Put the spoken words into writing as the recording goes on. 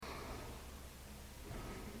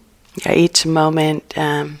Yeah, each moment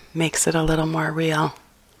makes it a little more real,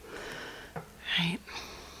 right?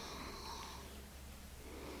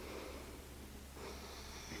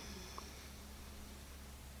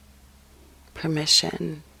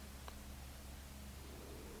 Permission.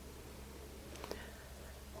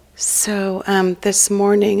 So this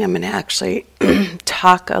morning I'm going to actually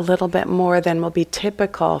talk a little bit more than will be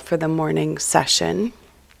typical for the morning session.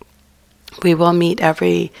 We will meet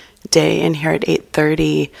every day in here at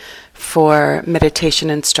 8:30 for meditation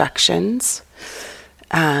instructions,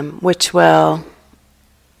 which will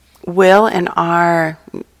and are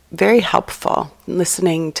very helpful.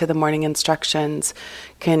 Listening to the morning instructions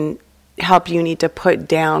can help you need to put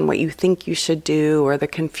down what you think you should do or the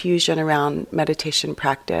confusion around meditation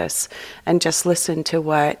practice and just listen to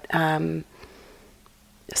what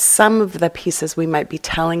some of the pieces we might be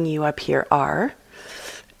telling you up here are,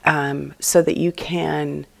 so that you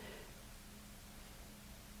can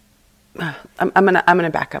I'm gonna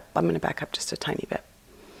back up. I'm gonna back up just a tiny bit.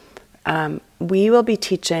 We will be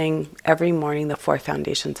teaching every morning the 4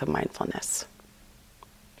 foundations of mindfulness.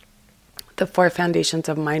 The 4 foundations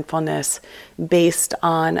of mindfulness based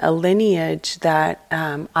on a lineage that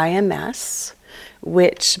IMS,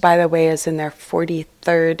 which, by the way, is in their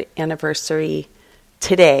 43rd anniversary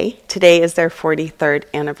today. Today is their 43rd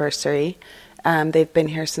anniversary. They've been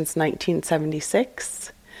here since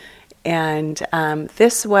 1976. And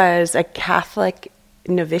this was a Catholic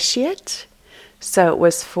novitiate. So it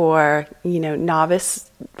was for, novice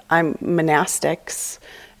monastics.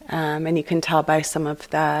 And you can tell by some of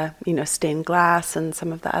the, stained glass and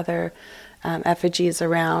some of the other effigies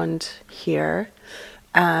around here.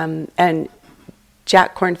 And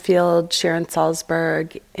Jack Kornfield, Sharon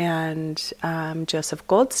Salzberg, and Joseph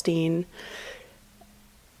Goldstein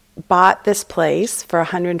bought this place for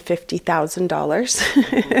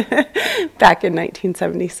 $150,000 back in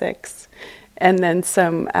 1976. And then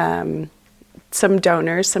some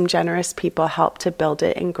donors, some generous people helped to build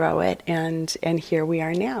it and grow it, and here we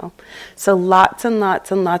are now. So lots and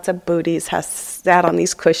lots and lots of Buddhis has sat on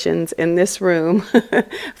these cushions in this room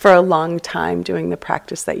for a long time doing the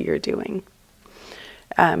practice that you're doing.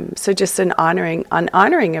 So just an honoring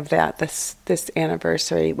of that, this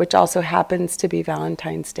anniversary, which also happens to be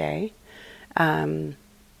Valentine's Day,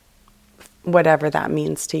 whatever that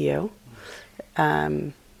means to you.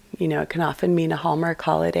 It can often mean a Hallmark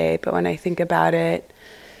holiday, but when I think about it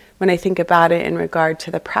in regard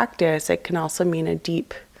to the practice, it can also mean a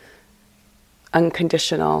deep,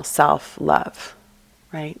 unconditional self-love,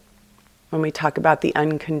 right? When we talk about the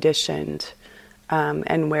unconditioned,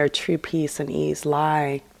 and where true peace and ease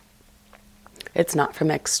lie, it's not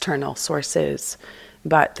from external sources,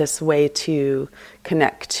 but this way to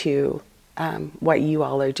connect to what you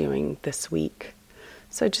all are doing this week.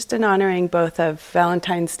 So just an honoring both of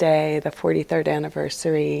Valentine's Day, the 43rd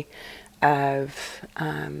anniversary of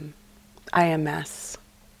IMS,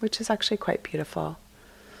 which is actually quite beautiful.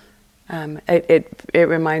 It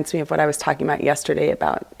reminds me of what I was talking about yesterday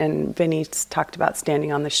and Vinny talked about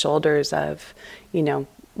standing on the shoulders of,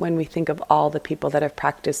 when we think of all the people that have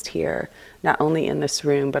practiced here, not only in this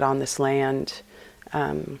room, but on this land.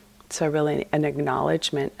 So really an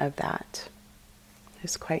acknowledgement of that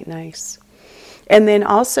is quite nice. And then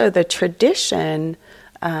also the tradition,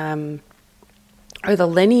 or the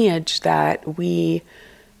lineage that we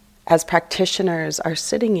as practitioners are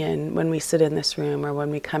sitting in when we sit in this room or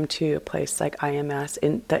when we come to a place like IMS,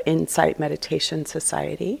 in the Insight Meditation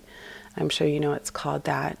Society. I'm sure you know it's called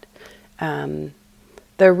that.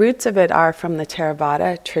 The roots of it are from the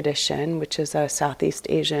Theravada tradition, which is a Southeast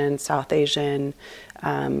Asian, South Asian,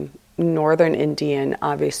 Northern Indian,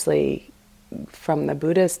 obviously from the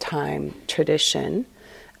Buddha's time, tradition.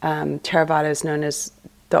 Theravada is known as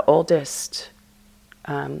the oldest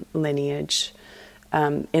lineage,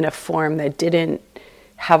 in a form that didn't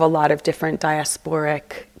have a lot of different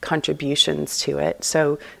diasporic contributions to it.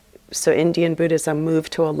 So Indian Buddhism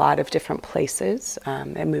moved to a lot of different places.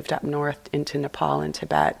 It moved up north into Nepal and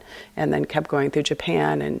Tibet, and then kept going through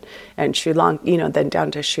Japan and Sri Lanka, then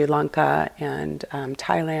down to Sri Lanka and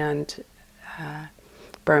Thailand,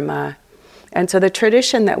 Burma. And so the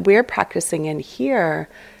tradition that we're practicing in here,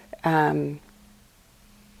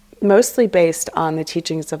 mostly based on the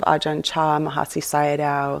teachings of Ajahn Chah, Mahasi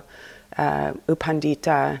Sayadaw, U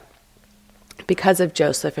Pandita, because of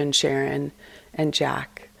Joseph and Sharon and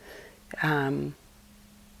Jack.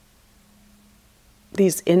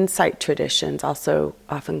 These insight traditions, also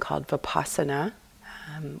often called Vipassana,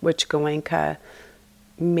 which Goenka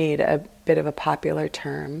made a bit of a popular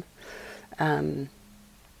term,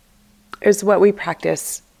 is what we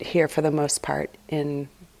practice here for the most part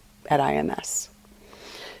at IMS.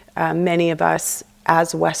 Many of us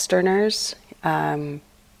as Westerners,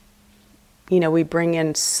 we bring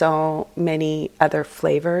in so many other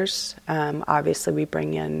flavors. Obviously, we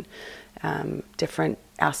bring in different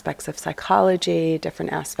aspects of psychology,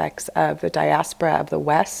 different aspects of the diaspora of the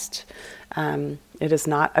West. It is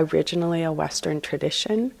not originally a Western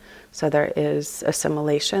tradition, so there is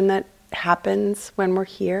assimilation that happens when we're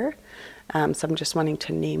here. So I'm just wanting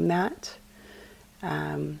to name that.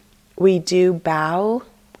 We do bow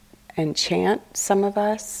and chant, some of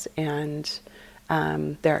us, and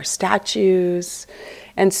there are statues.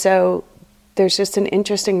 And so there's just an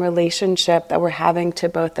interesting relationship that we're having to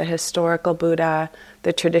both the historical Buddha,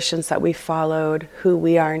 the traditions that we followed, who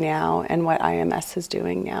we are now, and what IMS is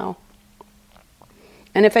doing now.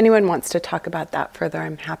 And if anyone wants to talk about that further,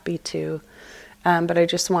 I'm happy to. But I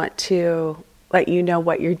just want to let you know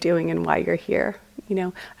what you're doing and why you're here.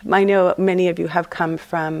 I know many of you have come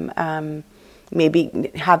from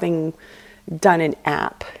maybe having done an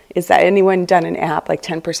app. Is that anyone done an app like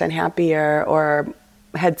 10% Happier or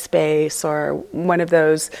Headspace or one of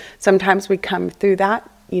those? Sometimes we come through that,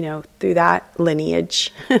 through that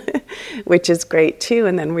lineage, which is great too.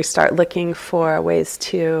 And then we start looking for ways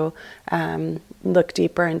to look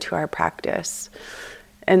deeper into our practice.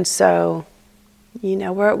 And so,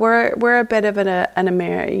 we're a bit of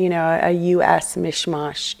a U.S.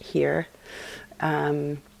 mishmash here.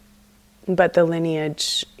 But the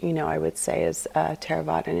lineage, I would say is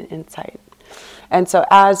Theravada and insight. And so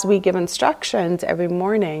as we give instructions every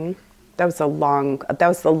morning, that was the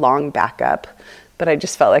long backup, but I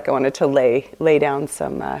just felt like I wanted to lay down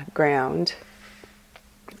some ground.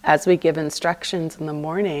 As we give instructions in the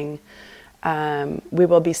morning, we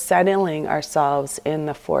will be settling ourselves in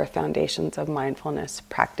the 4 foundations of mindfulness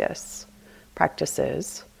practices.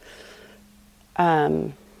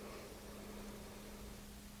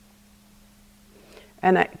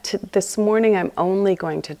 And this morning, I'm only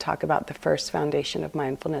going to talk about the first foundation of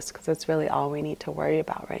mindfulness because it's really all we need to worry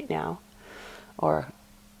about right now or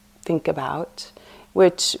think about,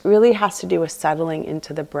 which really has to do with settling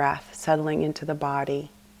into the breath, settling into the body,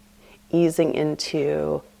 easing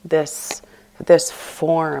into this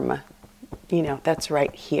form, that's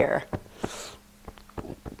right here.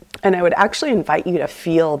 And I would actually invite you to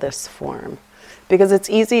feel this form. Because it's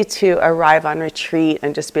easy to arrive on retreat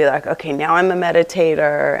and just be like, okay, now I'm a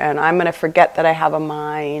meditator and I'm going to forget that I have a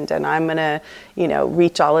mind and I'm going to,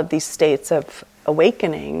 reach all of these states of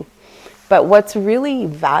awakening. But what's really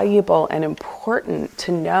valuable and important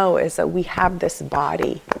to know is that we have this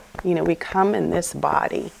body. We come in this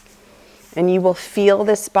body. And you will feel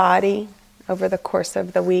this body over the course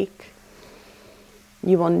of the week.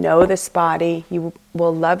 You will know this body. You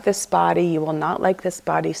will love this body. You will not like this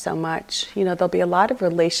body so much. There'll be a lot of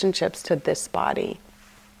relationships to this body,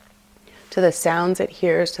 to the sounds it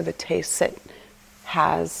hears, to the tastes it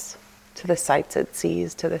has, to the sights it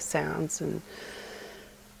sees, to the sounds and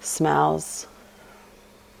smells.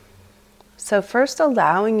 So first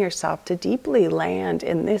allowing yourself to deeply land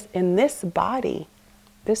in this body,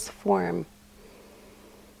 this form.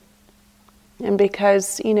 And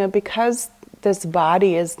because this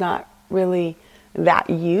body is not really that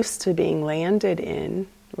used to being landed in,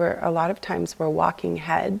 where a lot of times we're walking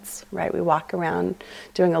heads, right? We walk around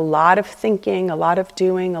doing a lot of thinking, a lot of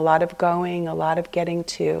doing, a lot of going, a lot of getting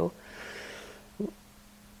to.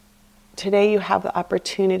 Today you have the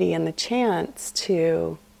opportunity and the chance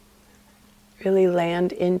to really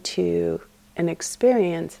land into and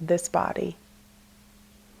experience this body.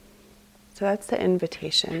 So that's the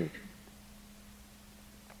invitation.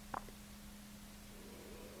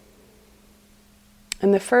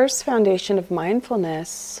 And the first foundation of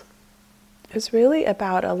mindfulness is really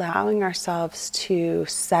about allowing ourselves to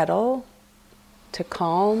settle, to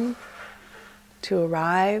calm, to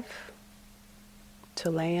arrive, to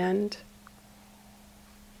land.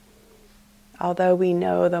 Although we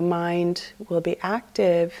know the mind will be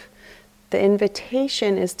active, the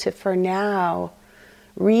invitation is to, for now,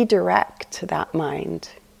 redirect that mind.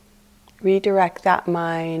 Redirect that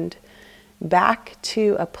mind back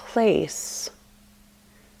to a place.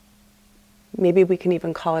 Maybe we can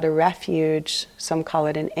even call it a refuge. Some call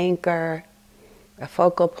it an anchor, a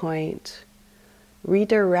focal point.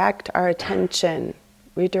 Redirect our attention,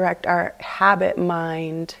 redirect our habit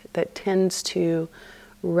mind that tends to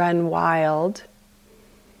run wild.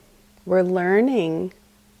 We're learning.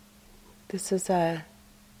 This is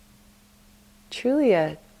truly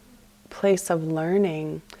a place of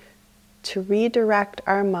learning to redirect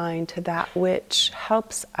our mind to that which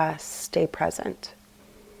helps us stay present.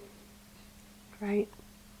 Right?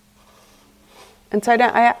 And so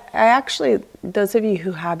I actually, those of you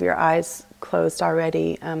who have your eyes closed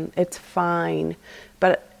already, it's fine.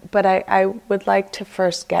 But I would like to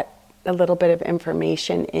first get a little bit of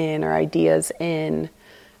information in or ideas in,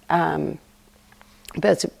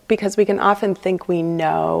 because we can often think we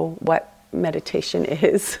know what meditation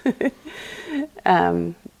is,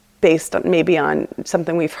 based on maybe on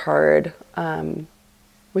something we've heard,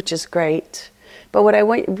 which is great. But what I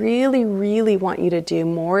really, really want you to do,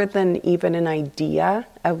 more than even an idea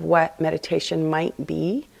of what meditation might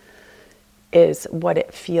be, is what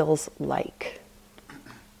it feels like.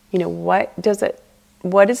 What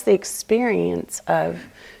is the experience of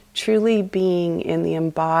truly being in the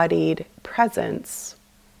embodied presence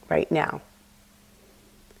right now?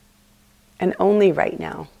 And only right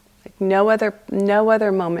now. Like no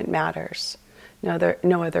other moment matters. No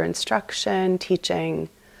other instruction, teaching.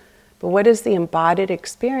 But what is the embodied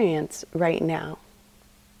experience right now?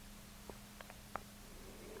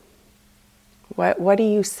 What are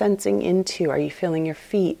you sensing into? Are you feeling your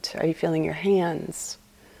feet? Are you feeling your hands?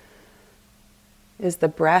 Is the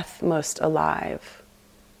breath most alive?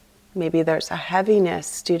 Maybe there's a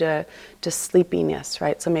heaviness due to sleepiness,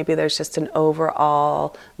 right? So maybe there's just an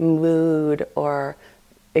overall mood or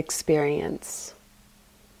experience.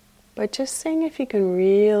 But just seeing if you can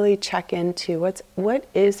really check into what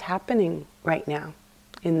is happening right now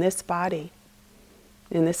in this body,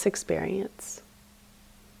 in this experience.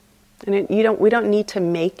 And we don't need to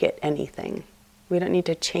make it anything. We don't need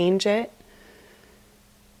to change it.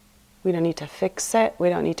 We don't need to fix it. We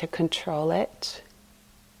don't need to control it.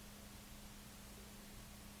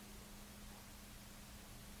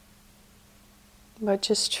 But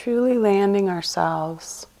just truly landing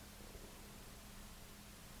ourselves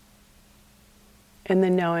in the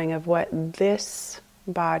knowing of what this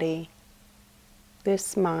body,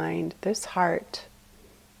 this mind, this heart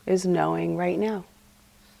is knowing right now.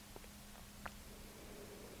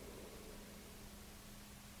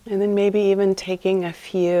 And then maybe even taking a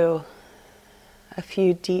few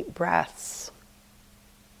deep breaths.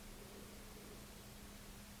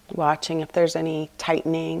 Watching if there's any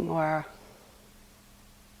tightening or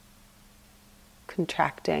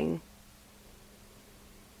contracting.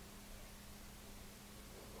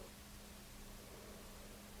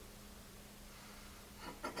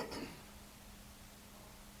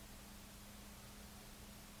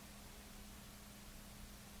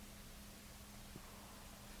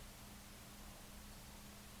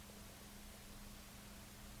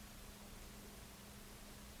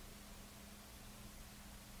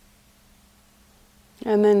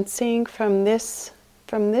 And then seeing from this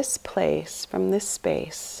place, from this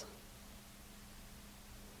space,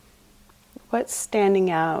 what's standing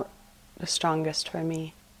out the strongest for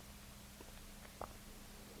me?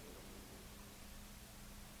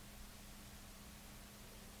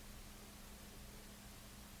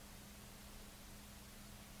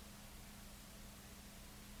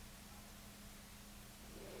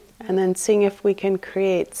 And then seeing if we can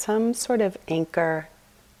create some sort of anchor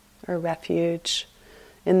or refuge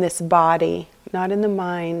in this body, not in the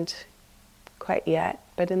mind quite yet,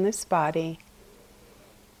 but in this body.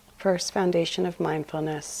 First foundation of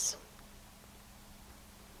mindfulness.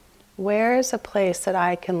 Where is a place that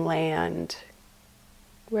I can land?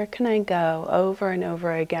 Where can I go over and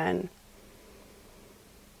over again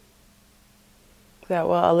that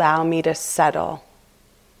will allow me to settle?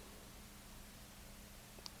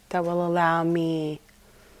 That will allow me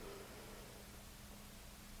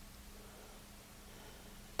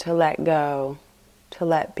to let go, to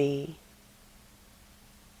let be.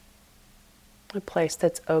 A place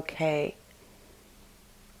that's okay.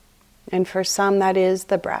 And for some that is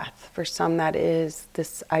the breath. For some that is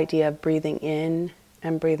this idea of breathing in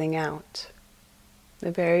and breathing out.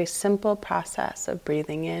 The very simple process of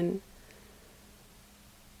breathing in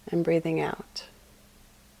and breathing out.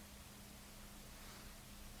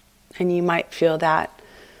 And you might feel that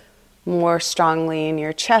more strongly in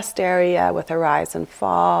your chest area with a rise and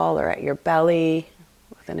fall, or at your belly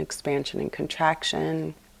with an expansion and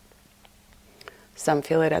contraction. Some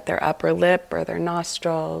feel it at their upper lip or their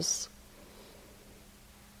nostrils.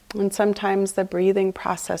 And sometimes the breathing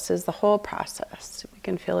process is the whole process. We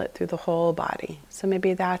can feel it through the whole body. So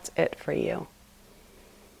maybe that's it for you.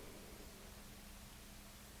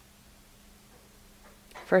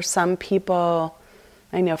 For some people,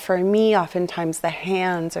 I know for me, oftentimes the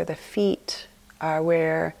hands or the feet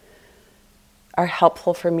are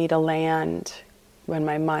helpful for me to land when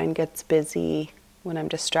my mind gets busy, when I'm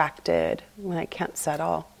distracted, when I can't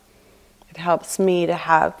settle. It helps me to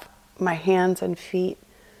have my hands and feet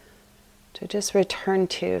to just return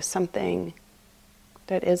to something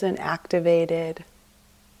that isn't activated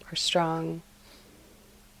or strong,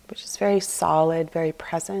 but just very solid, very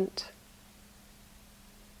present.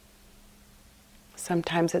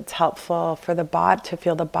 Sometimes it's helpful for the to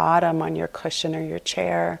feel the bottom on your cushion or your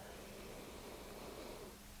chair.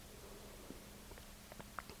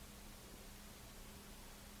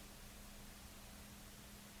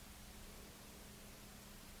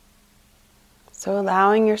 So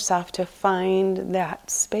allowing yourself to find that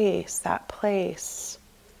space, that place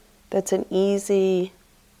that's an easy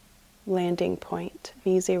landing point,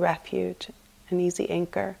 an easy refuge, an easy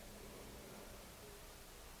anchor.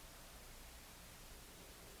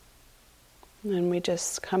 And we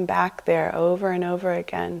just come back there over and over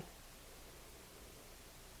again.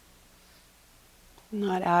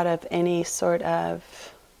 Not out of any sort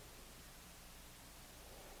of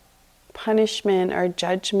punishment or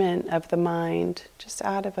judgment of the mind, just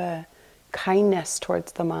out of a kindness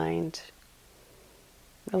towards the mind,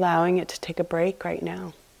 allowing it to take a break right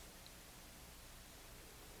now.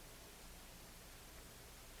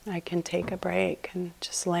 I can take a break and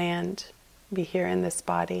just land, be here in this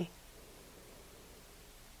body.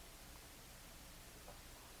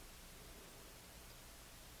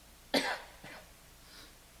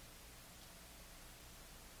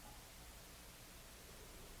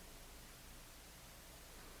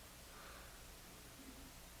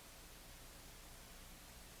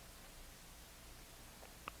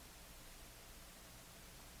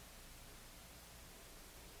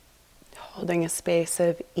 Holding a space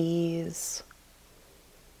of ease,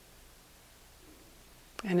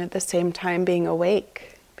 and at the same time being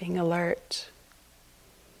awake, being alert.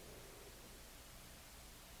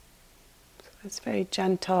 So it's very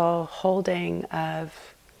gentle holding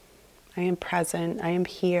of, I am present, I am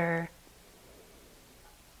here,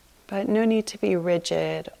 but no need to be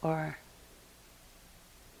rigid or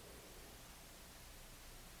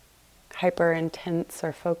hyper intense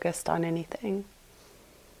or focused on anything.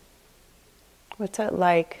 What's it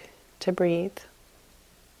like to breathe?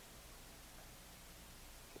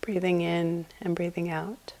 Breathing in and breathing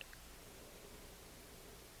out.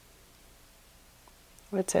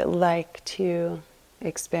 What's it like to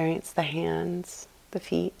experience the hands, the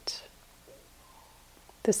feet,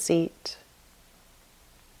 the seat,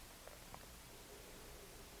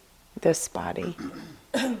 this body?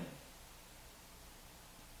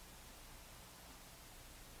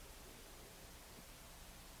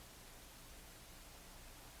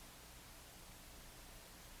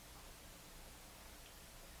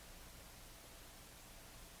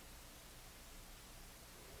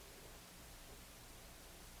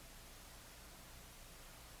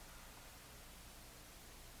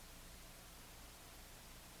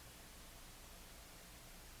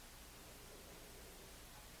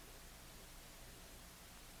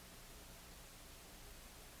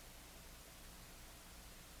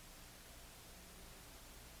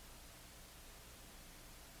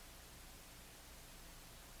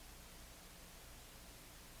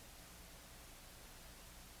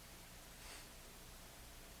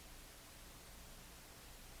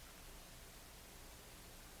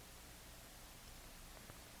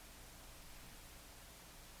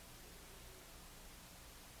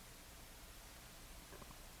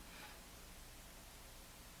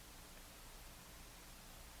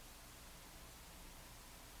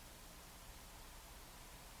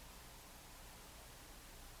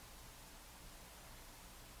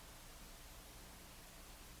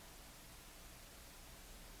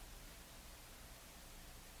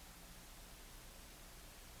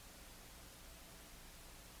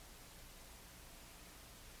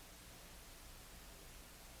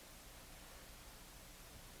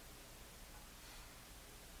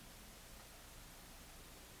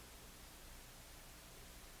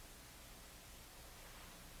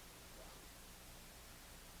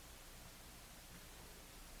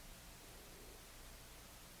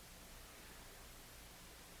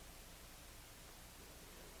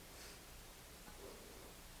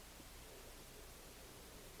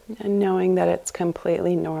 And knowing that it's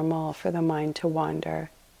completely normal for the mind to wander.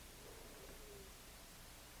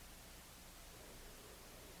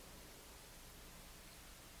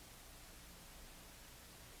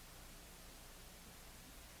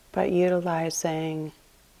 But utilizing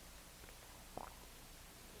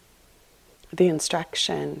the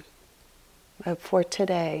instruction of for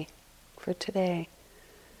today,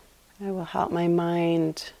 I will help my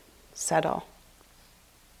mind settle.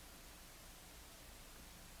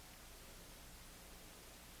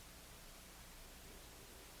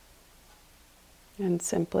 And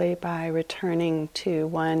simply by returning to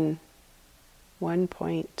one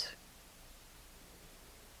point,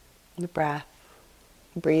 the breath,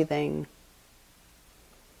 breathing,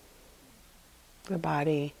 the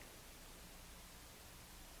body.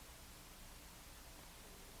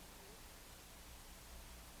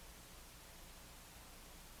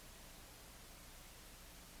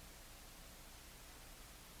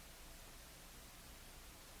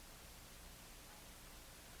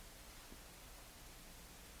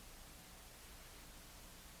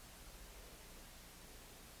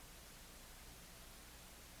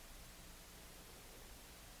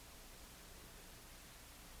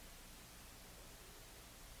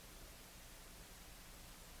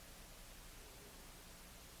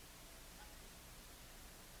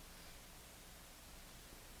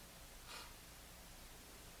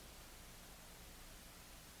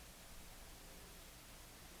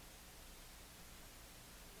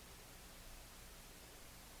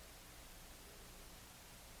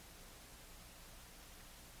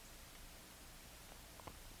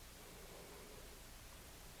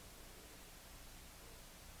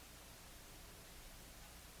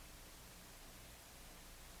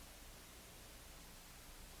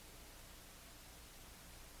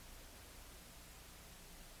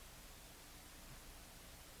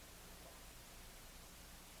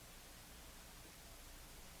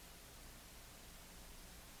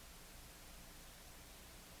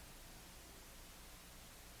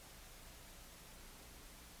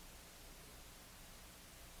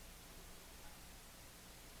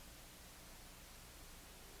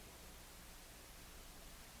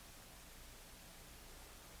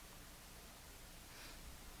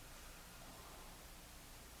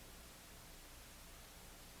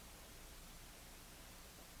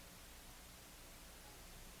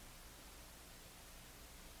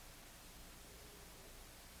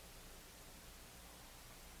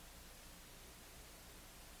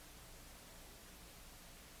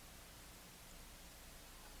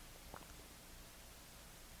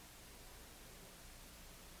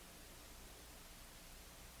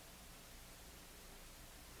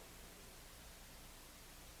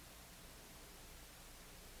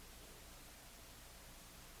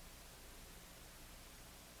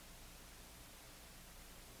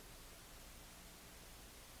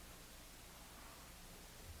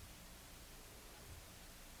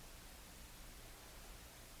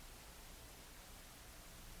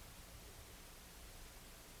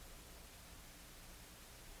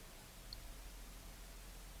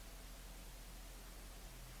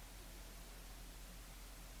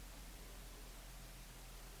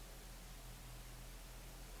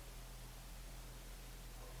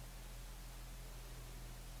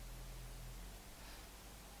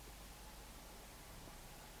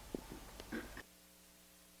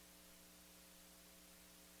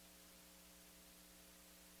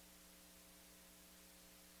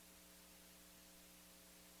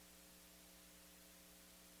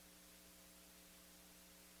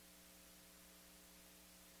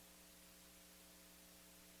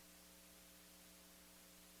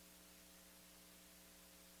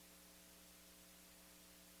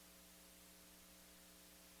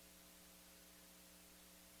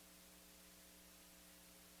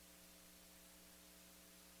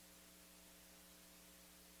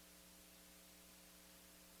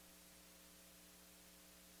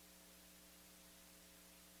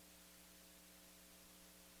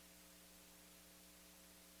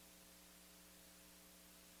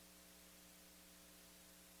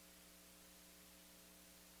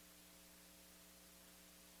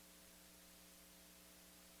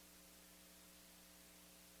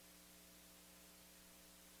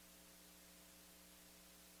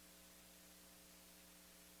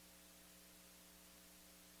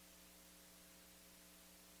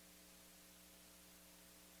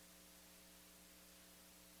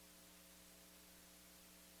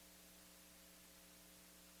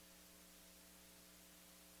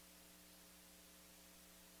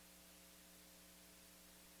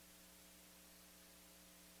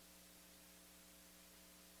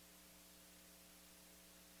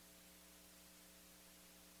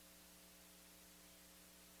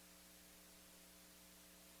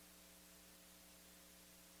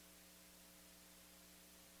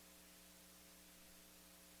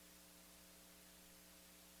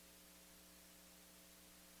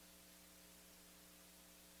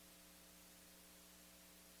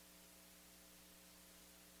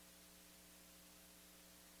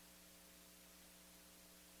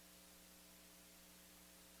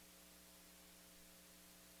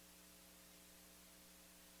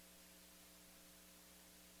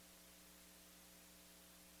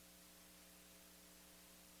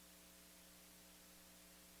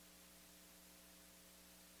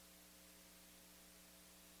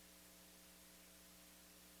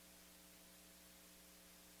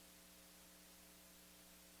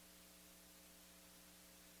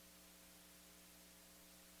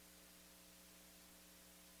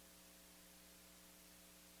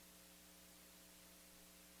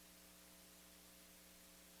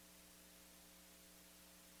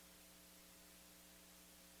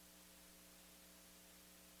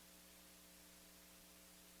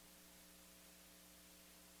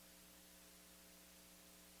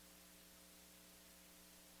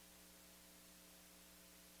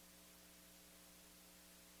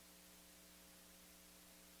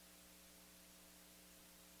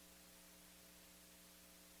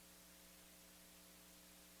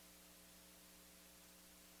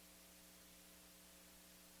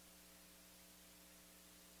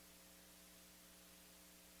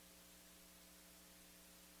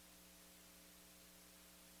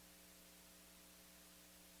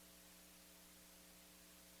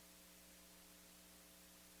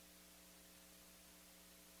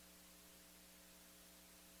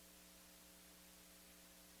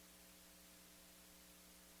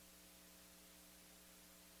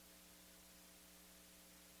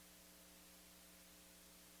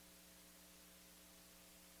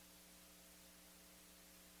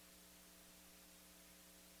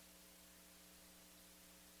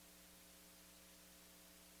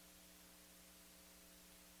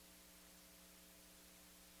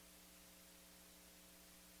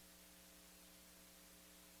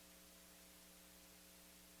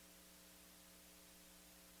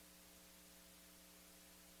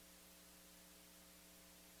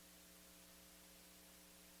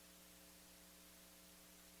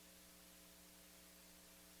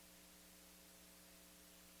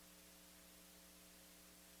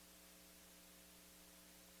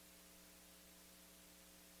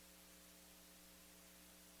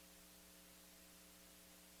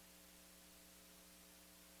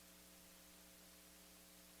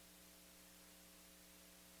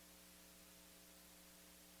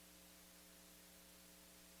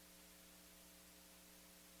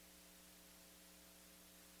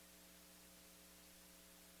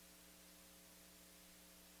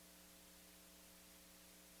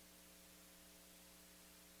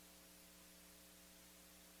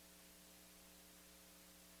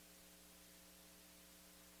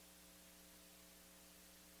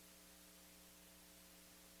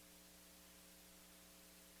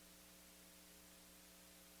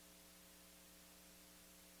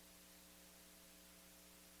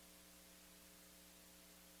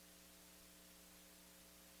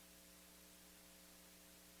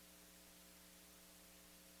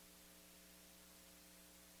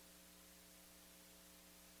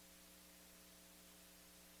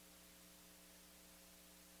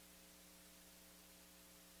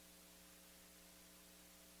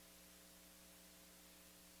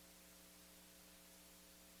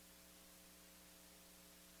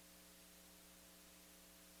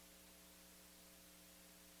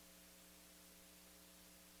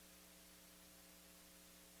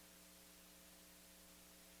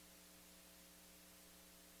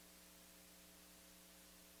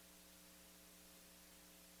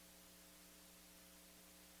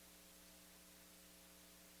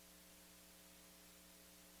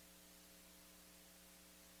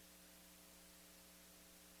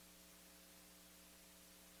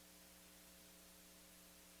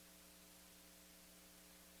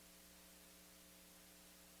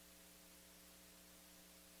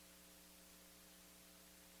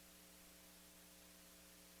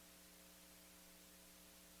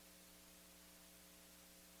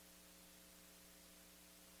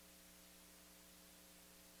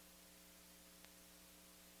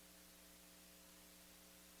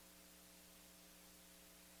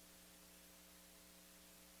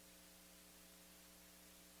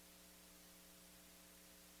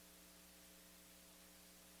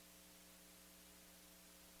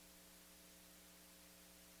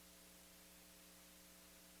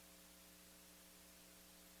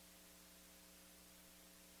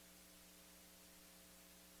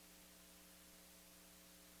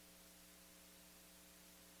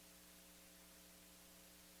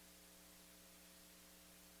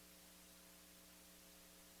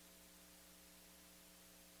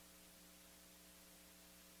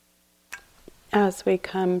 As we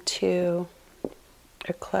come to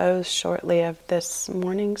a close shortly of this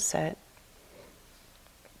morning sit,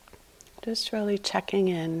 just really checking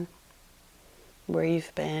in where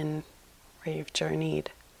you've been, where you've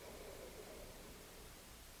journeyed.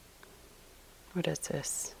 What does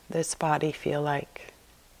this body feel like?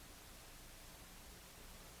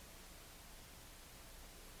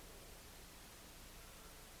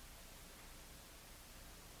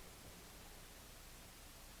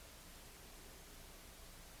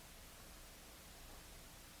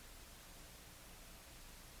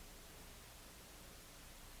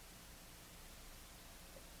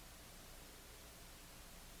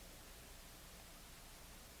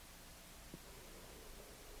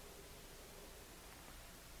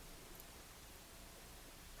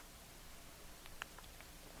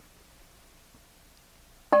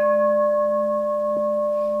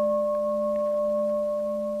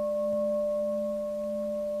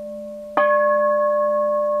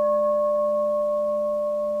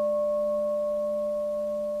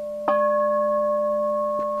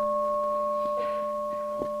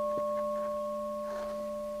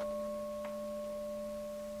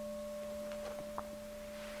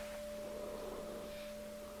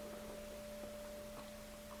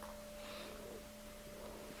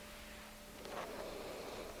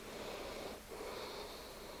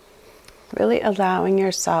 Really allowing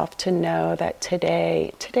yourself to know that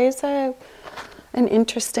today's an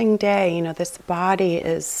interesting day. You know, this body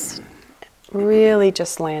is really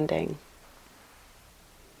just landing.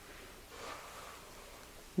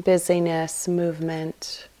 Busyness,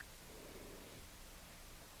 movement.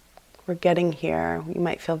 We're getting here. You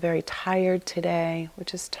might feel very tired today,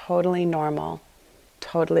 which is totally normal,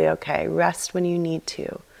 totally okay. Rest when you need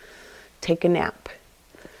to. Take a nap.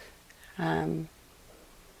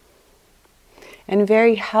 And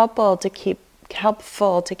very helpful to keep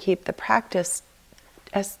the practice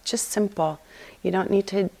as just simple. You don't need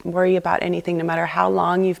to worry about anything, no matter how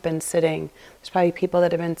long you've been sitting. There's probably people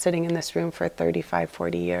that have been sitting in this room for 35,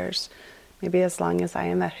 40 years, maybe as long as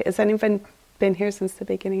IMS. Has anyone been here since the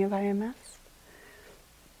beginning of IMS?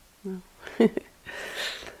 No.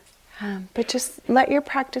 But just let your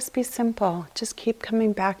practice be simple. Just keep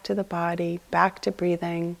coming back to the body, back to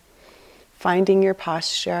breathing, finding your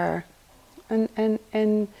posture. And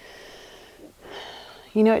you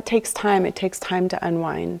know, it takes time. It takes time to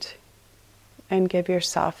unwind and give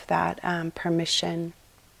yourself that permission.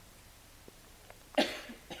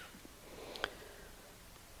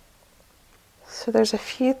 So there's a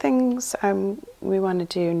few things we want to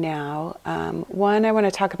do now. One, I want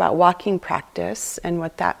to talk about walking practice and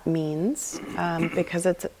what that means, because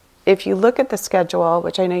if you look at the schedule,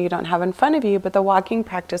 which I know you don't have in front of you, but the walking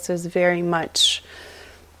practice is very much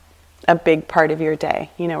a big part of your day.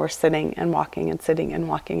 You know, we're sitting and walking and sitting and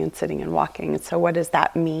walking and sitting and walking. So what does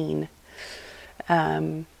that mean?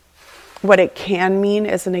 What it can mean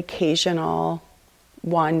is an occasional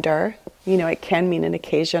wander. You know, it can mean an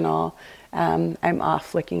occasional, I'm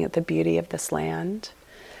off looking at the beauty of this land.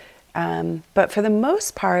 But for the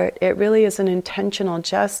most part, it really is an intentional,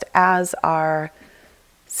 just as our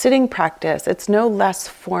sitting practice. It's no less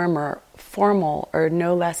formal or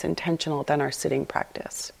no less intentional than our sitting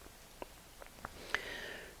practice.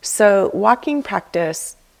 So walking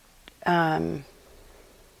practice, I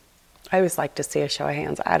always like to see a show of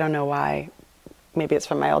hands. I don't know why. Maybe it's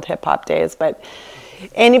from my old hip hop days, but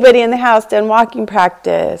anybody in the house done walking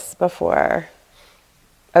practice before?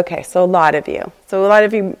 Okay, so a lot of you. So a lot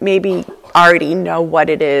of you maybe already know what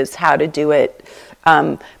it is, how to do it.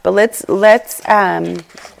 But let's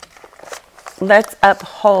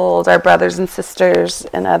uphold our brothers and sisters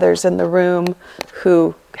and others in the room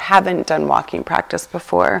who haven't done walking practice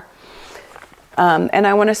before. And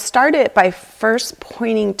I want to start it by first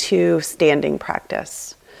pointing to standing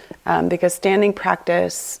practice, because standing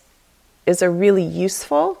practice is a really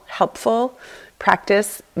useful, helpful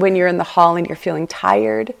practice when you're in the hall and you're feeling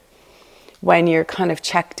tired, when you're kind of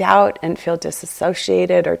checked out and feel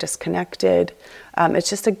disassociated or disconnected. It's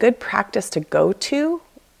just a good practice to go to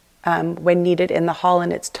when needed in the hall,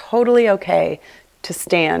 and it's totally okay to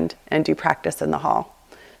stand and do practice in the hall.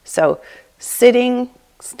 So sitting,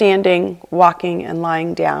 standing, walking, and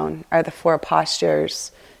lying down are the 4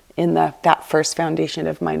 postures in that first foundation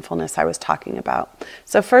of mindfulness I was talking about.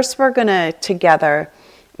 So first we're going to together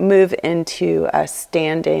move into a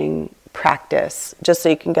standing practice, just so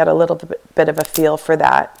you can get a little bit of a feel for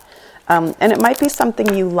that. And it might be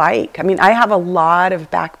something you like. I mean, I have a lot of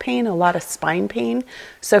back pain, a lot of spine pain.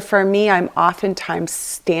 So for me, I'm oftentimes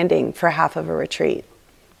standing for half of a retreat.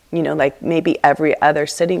 You know, like maybe every other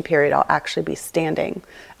sitting period, I'll actually be standing.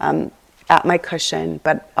 at my cushion,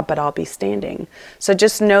 but I'll be standing. So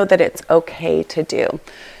just know that it's okay to do.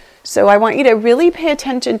 So I want you to really pay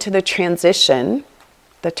attention to the transition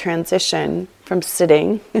from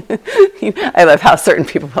sitting. I love how certain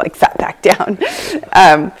people sat back down.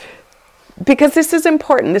 Because this is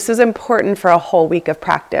important. This is important for a whole week of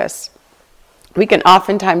practice. We can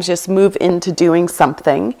oftentimes just move into doing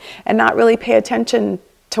something and not really pay attention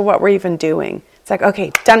to what we're even doing. It's like,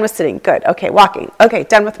 okay, done with sitting, good. Okay, walking. Okay,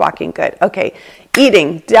 done with walking, good. Okay,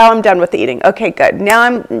 eating. Now I'm done with the eating. Okay, good. Now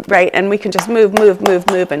I'm right, and we can just move,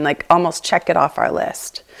 and almost check it off our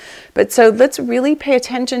list. But so let's really pay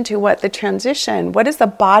attention to what does the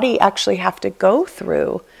body actually have to go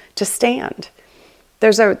through to stand?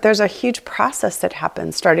 There's a huge process that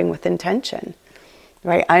happens starting with intention,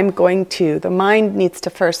 right? The mind needs to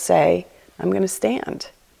first say, I'm going to stand.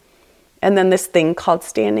 And then this thing called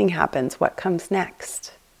standing happens. What comes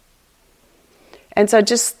next? And so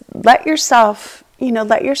just let yourself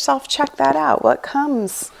check that out. What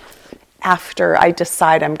comes after I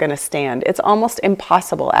decide I'm going to stand? It's almost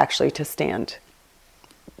impossible actually to stand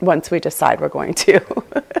once we decide we're going to.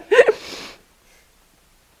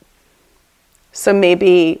 So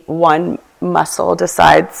maybe one muscle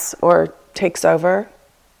decides or takes over,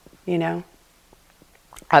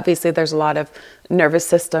 Obviously, there's a lot of nervous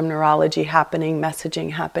system, neurology happening,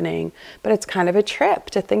 messaging happening, but it's kind of a trip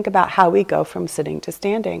to think about how we go from sitting to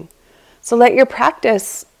standing. So let your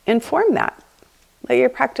practice inform that. Let your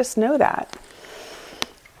practice know that.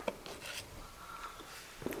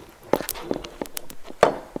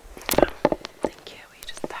 Thank you. We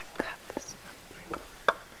just that cup is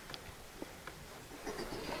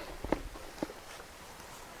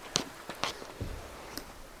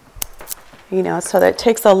so that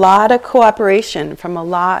takes a lot of cooperation from a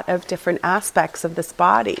lot of different aspects of this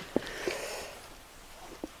body.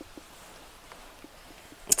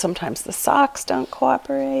 Sometimes the socks don't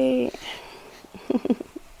cooperate.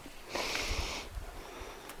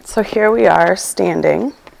 So here we are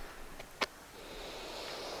standing,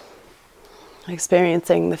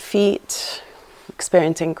 experiencing the feet,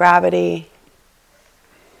 experiencing gravity,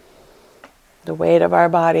 the weight of our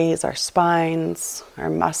bodies, our spines, our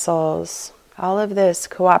muscles, all of this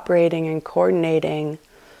cooperating and coordinating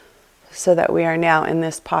so that we are now in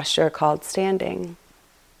this posture called standing.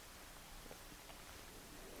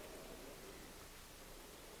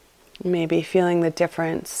 Maybe feeling the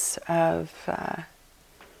difference of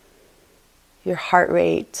your heart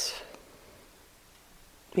rate.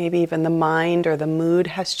 Maybe even the mind or the mood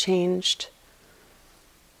has changed.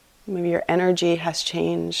 Maybe your energy has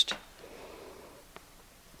changed.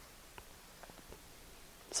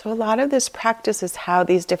 So a lot of this practice is how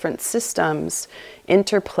these different systems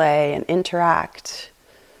interplay and interact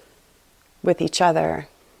with each other.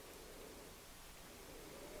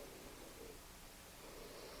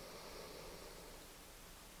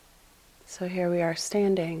 So here we are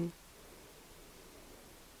standing.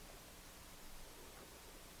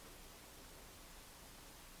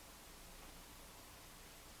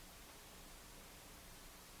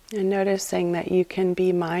 And noticing that you can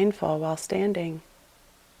be mindful while standing.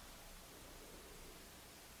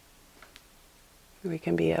 We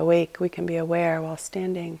can be awake, we can be aware while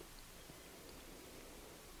standing.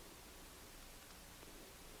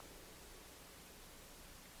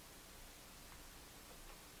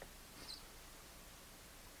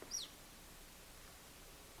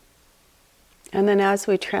 And then as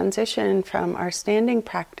we transition from our standing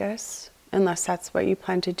practice, unless that's what you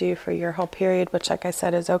plan to do for your whole period, which like I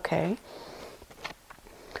said is okay,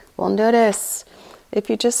 we'll notice if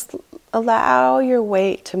you just allow your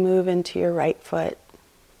weight to move into your right foot.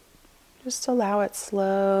 Just allow it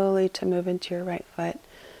slowly to move into your right foot.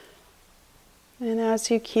 And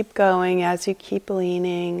as you keep going, as you keep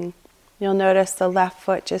leaning, you'll notice the left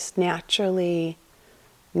foot just naturally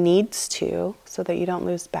needs to, so that you don't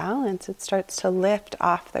lose balance. It starts to lift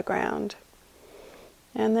off the ground.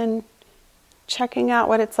 And then checking out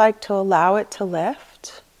what it's like to allow it to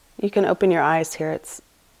lift. You can open your eyes here, it's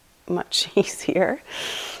much easier.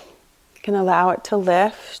 You can allow it to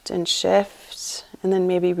lift and shift and then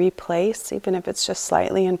maybe replace, even if it's just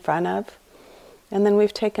slightly in front of. And then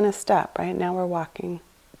we've taken a step, right? Now we're walking.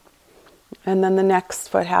 And then the next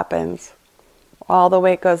foot happens. All the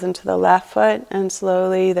weight goes into the left foot and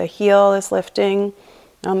slowly the heel is lifting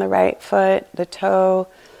on the right foot. The toe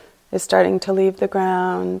is starting to leave the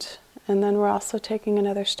ground. And then we're also taking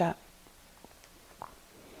another step.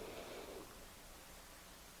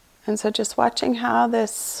 And so just watching how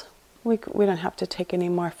this, we don't have to take any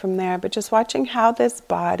more from there, but just watching how this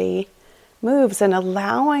body moves and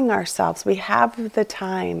allowing ourselves, we have the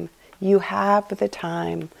time You have the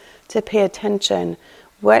time to pay attention.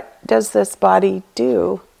 What does this body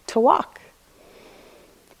do to walk?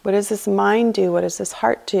 What does this mind do? What does this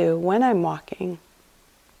heart do when I'm walking?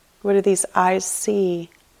 What do these eyes see?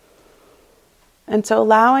 And so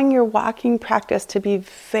allowing your walking practice to be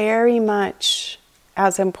very much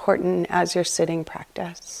as important as your sitting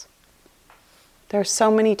practice. There are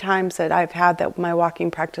so many times that I've had that my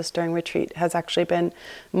walking practice during retreat has actually been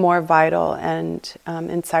more vital and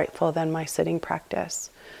insightful than my sitting practice.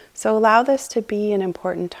 So allow this to be an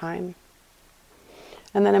important time.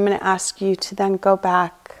 And then I'm going to ask you to then go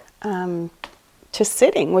back to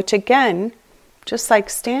sitting, which again, just like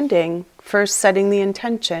standing, first setting the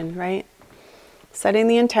intention, right? Setting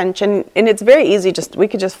the intention, and it's very easy, we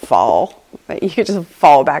could just fall, right? You could just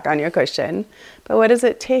fall back on your cushion. But what does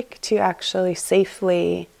it take to actually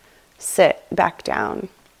safely sit back down?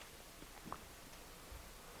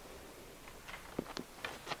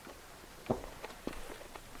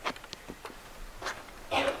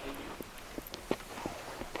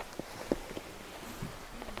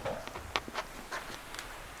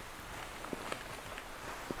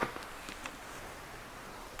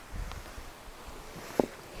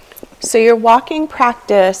 So your walking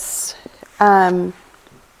practice, what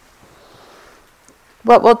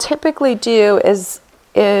we'll typically do is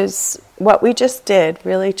what we just did,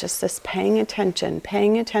 really just this paying attention,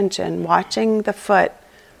 watching the foot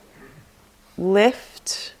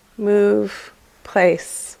lift, move,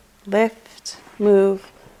 place, lift,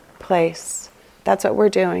 move, place. That's what we're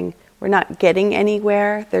doing. We're not getting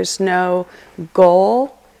anywhere. There's no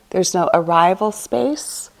goal. There's no arrival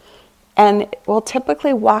space. And we'll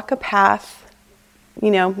typically walk a path,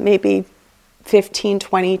 maybe 15,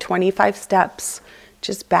 20, 25 steps,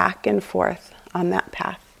 just back and forth on that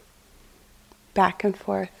path. Back and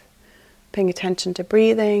forth. Paying attention to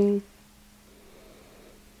breathing.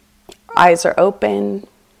 Eyes are open.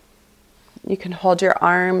 You can hold your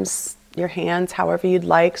arms, your hands, however you'd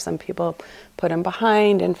like. Some people put them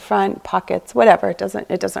behind, in front, pockets, whatever. It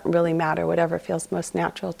doesn't really matter, whatever feels most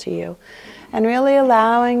natural to you. And really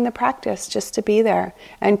allowing the practice just to be there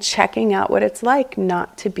and checking out what it's like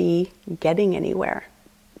not to be getting anywhere,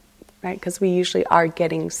 right? Because we usually are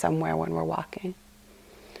getting somewhere when we're walking.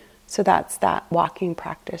 So that's that walking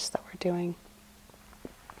practice that we're doing.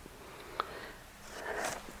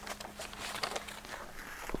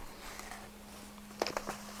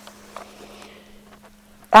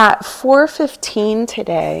 At 4:15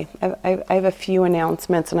 today, I have a few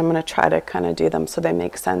announcements, and I'm going to try to kind of do them so they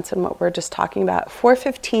make sense in what we're just talking about.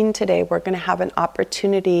 4:15 today, we're going to have an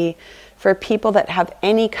opportunity for people that have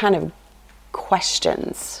any kind of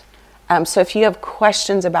questions. So if you have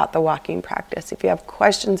questions about the walking practice, if you have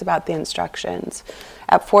questions about the instructions,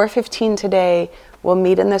 at 4:15 today, we'll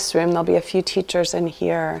meet in this room. There'll be a few teachers in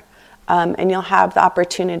here, and you'll have the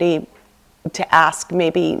opportunity to ask,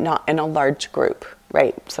 maybe not in a large group,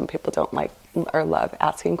 right? Some people don't like or love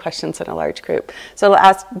asking questions in a large group. So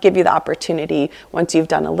it'll give you the opportunity, once you've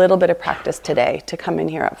done a little bit of practice today, to come in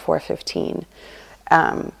here at 4:15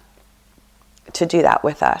 to do that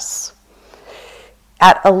with us.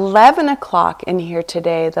 At 11 o'clock in here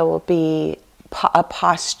today, there will be a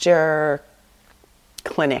posture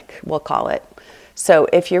clinic, we'll call it. So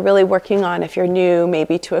if you're really working on, if you're new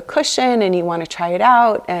maybe to a cushion and you want to try it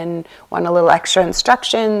out and want a little extra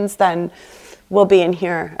instructions, then we'll be in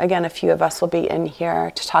here. Again, a few of us will be in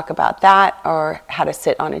here to talk about that, or how to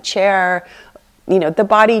sit on a chair. The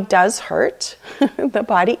body does hurt. The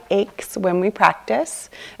body aches when we practice,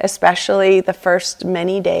 especially the first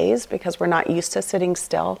many days, because we're not used to sitting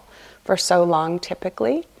still for so long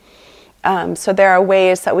typically. So there are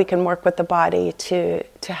ways that we can work with the body to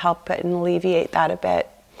help it and alleviate that a bit.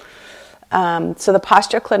 So the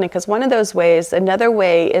posture clinic is one of those ways. Another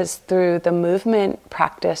way is through the movement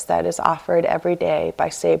practice that is offered every day by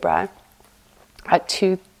Sabra at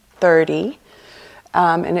 2:30.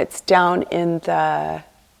 And it's down in the,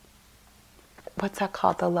 what's that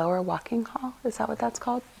called? The lower walking hall? Is that what that's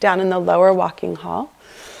called? Down in the lower walking hall.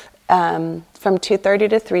 From 2:30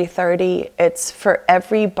 to 3:30, it's for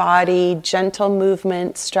everybody, gentle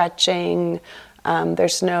movement, stretching.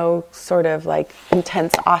 There's no sort of like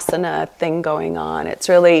intense asana thing going on. It's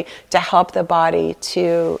really to help the body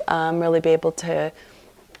to really be able to,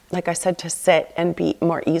 like I said, to sit and be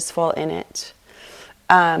more easeful in it.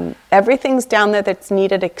 Everything's down there that's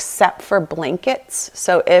needed except for blankets.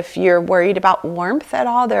 So if you're worried about warmth at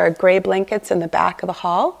all, there are gray blankets in the back of the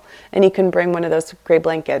hall, and you can bring one of those gray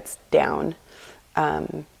blankets down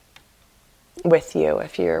with you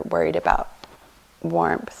if you're worried about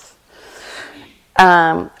warmth.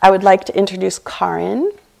 I would like to introduce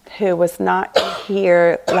Karin, who was not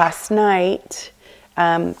here last night.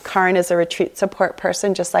 Karin is a retreat support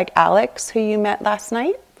person, just like Alex, who you met last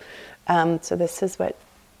night. So this is what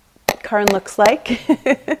Karin looks like.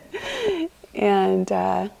 And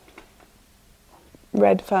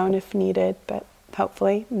red phone if needed, but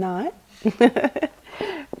hopefully not.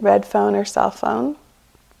 Red phone or cell phone.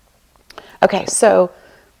 Okay, so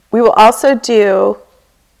we will also do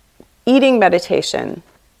eating meditation.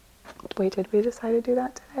 Wait, did we decide to do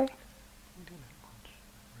that today?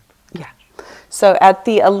 Yeah. So at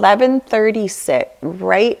the 11:30 sit,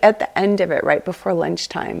 right at the end of it, right before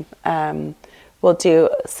lunchtime, we'll do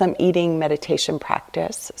some eating meditation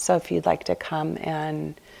practice. So if you'd like to come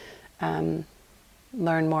and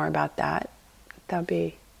learn more about that, that'd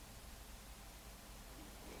be...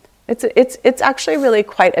 It's actually really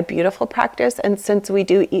quite a beautiful practice, and since we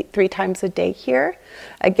do eat 3 times a day here,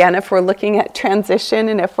 again, if we're looking at transition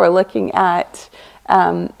and if we're looking at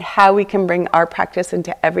how we can bring our practice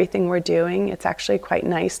into everything we're doing, it's actually quite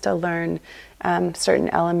nice to learn certain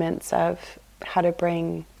elements of how to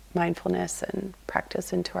bring mindfulness and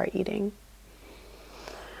practice into our eating.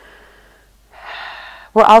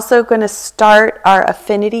 We're also going to start our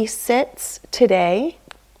affinity sits today.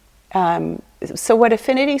 So what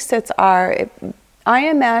affinity sits are,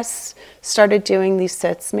 IMS started doing these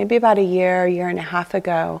sits maybe about a year and a half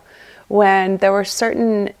ago, when there were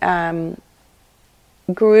certain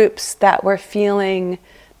groups that were feeling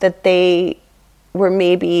that they were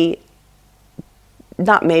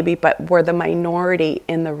but were the minority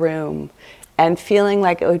in the room, and feeling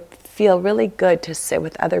like it would feel really good to sit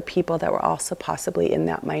with other people that were also possibly in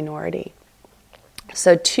that minority.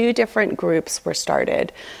 So 2 different groups were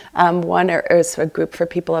started. One is a group for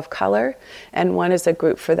people of color, and one is a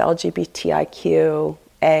group for the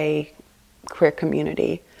LGBTIQA queer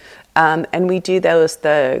community. And we do those,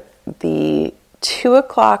 the 2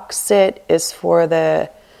 o'clock sit is for the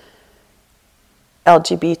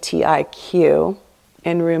LGBTIQ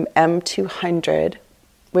in room M200,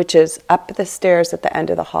 which is up the stairs at the end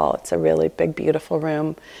of the hall. It's a really big, beautiful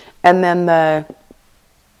room. And then the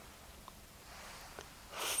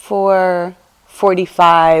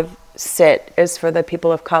 4:45 sit is for the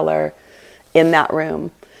people of color in that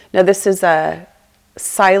room. Now, this is a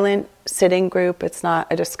silent sitting group. It's not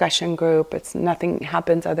a discussion group. It's nothing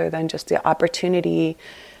happens other than just the opportunity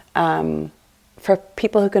for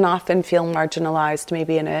people who can often feel marginalized,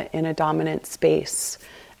 maybe in a dominant space,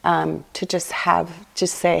 to just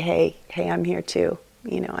say, hey, I'm here too.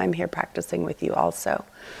 I'm here practicing with you also.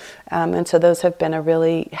 And so those have been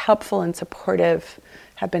really helpful and supportive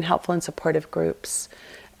groups.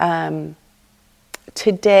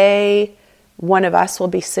 Today, one of us will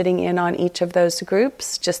be sitting in on each of those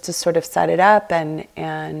groups just to sort of set it up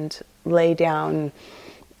and lay down,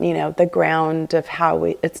 the ground of how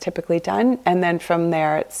it's typically done. And then from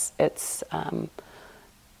there, it's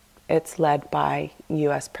led by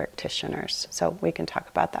U.S. practitioners. So we can talk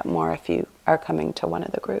about that more if you are coming to one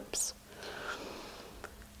of the groups.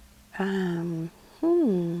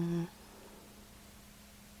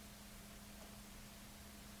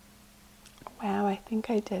 Wow, I think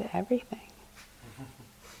I did everything.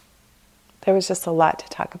 There was just a lot to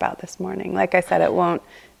talk about this morning. Like I said, it won't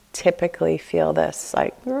typically feel this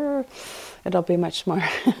like, it'll be much more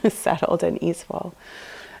settled and easeful.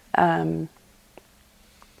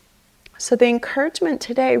 So the encouragement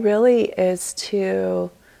today really is to,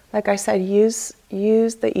 like I said, use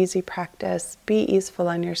the easy practice, be easeful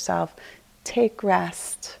on yourself, take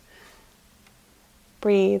rest,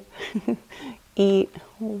 breathe, eat,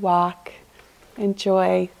 walk,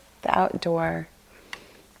 enjoy the outdoor,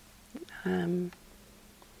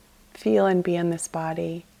 feel and be in this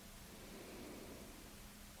body.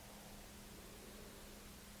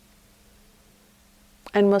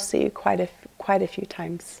 And we'll see you quite a few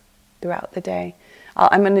times throughout the day.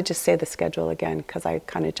 I'm going to just say the schedule again because I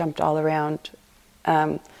kind of jumped all around.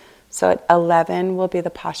 So at 11 will be the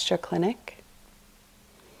posture clinic.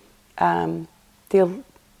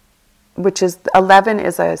 Which is 11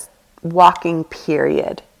 is a walking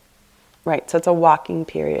period, right? So it's a walking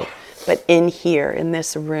period. But in here, in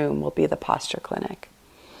this room, will be the posture clinic.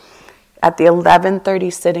 At the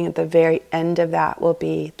 11:30 sitting at the very end of that will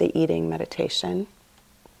be the eating meditation.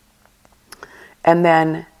 And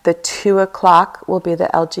then the 2 o'clock will be the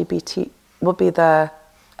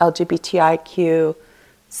LGBTIQ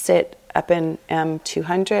sit up in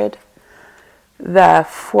M200. The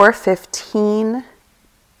 4:15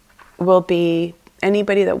 will be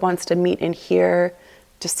anybody that wants to meet in here,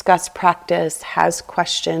 discuss practice, has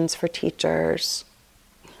questions for teachers.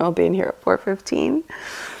 I'll be in here at 4:15.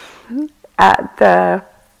 At the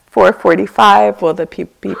 4:45 will the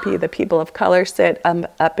BP, the people of color, sit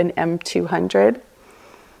up in M200.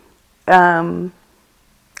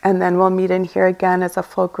 And then we'll meet in here again as a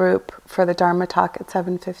full group for the Dharma talk at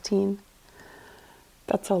 7:15.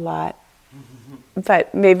 That's a lot.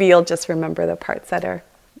 But maybe you'll just remember the parts that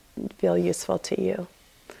feel useful to you.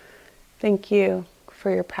 Thank you for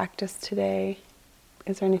your practice today.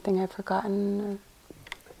 Is there anything I've forgotten?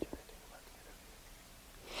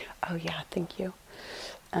 Oh yeah, thank you.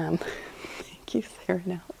 Thank you,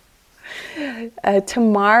 Sarah.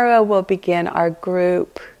 Tomorrow we'll begin our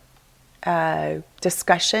group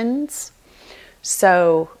discussions.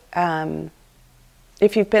 So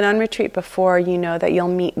if you've been on retreat before, you know that you'll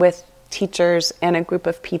meet with teachers and a group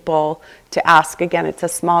of people to ask. Again, it's a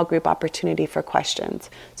small group opportunity for questions.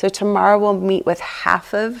 So tomorrow we'll meet with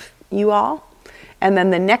half of you all, and then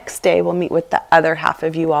the next day we'll meet with the other half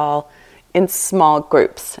of you all in small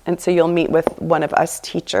groups. And so you'll meet with one of us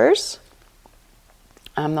teachers.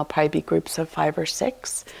 There'll probably be groups of 5 or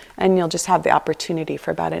 6, and you'll just have the opportunity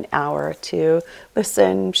for about an hour to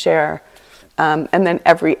listen, share, and then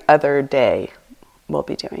every other day we'll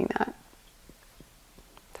be doing that.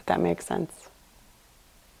 Did that make sense?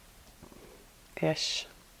 Ish.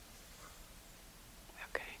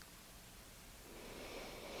 Okay.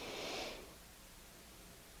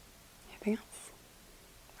 Anything else?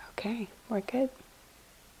 Okay, we're good.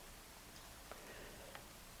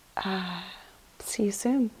 See you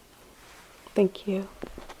soon. Thank you.